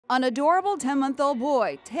An adorable 10-month-old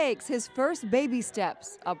boy takes his first baby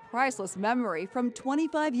steps, a priceless memory from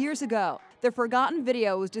 25 years ago. The forgotten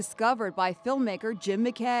video was discovered by filmmaker Jim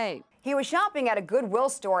McKay. He was shopping at a Goodwill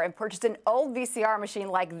store and purchased an old VCR machine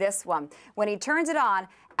like this one. When he turns it on,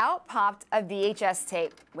 out popped a VHS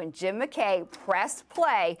tape. When Jim McKay pressed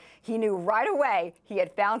play, he knew right away he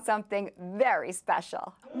had found something very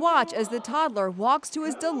special. Watch as the toddler walks to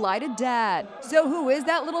his delighted dad. So who is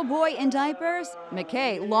that little boy in diapers?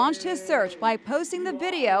 McKay launched his search by posting the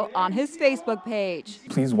video on his Facebook page.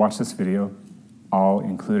 Please watch this video. I'll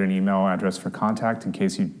include an email address for contact in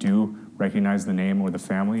case you do recognize the name or the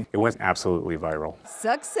family. It went absolutely viral.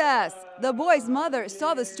 Success! The boy's mother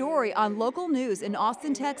saw the story on local news in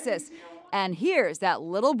Austin, Texas. And here's that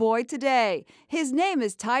little boy today. His name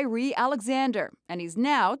is Tyre Alexander, and he's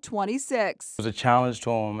now 26. It was a challenge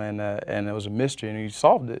to him, and it was a mystery, and he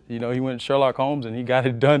solved it. You know, he went to Sherlock Holmes, and he got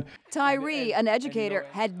it done. Tyre, an educator,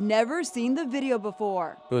 had never seen the video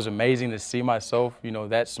before. It was amazing to see myself, you know,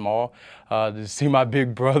 that small, to see my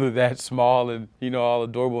big brother that small and, you know, all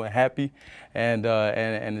adorable and happy, and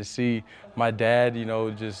to see my dad, you know,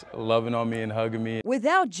 just loving on me and hugging me.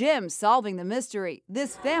 Without Jim solving the mystery,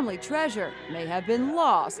 this family treasure may have been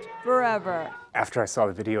lost forever. After I saw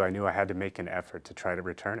the video, I knew I had to make an effort to try to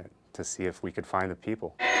return it, to see if we could find the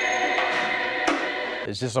people.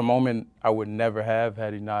 It's just a moment I would never have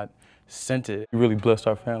had he not sent it. He really blessed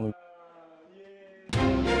our family.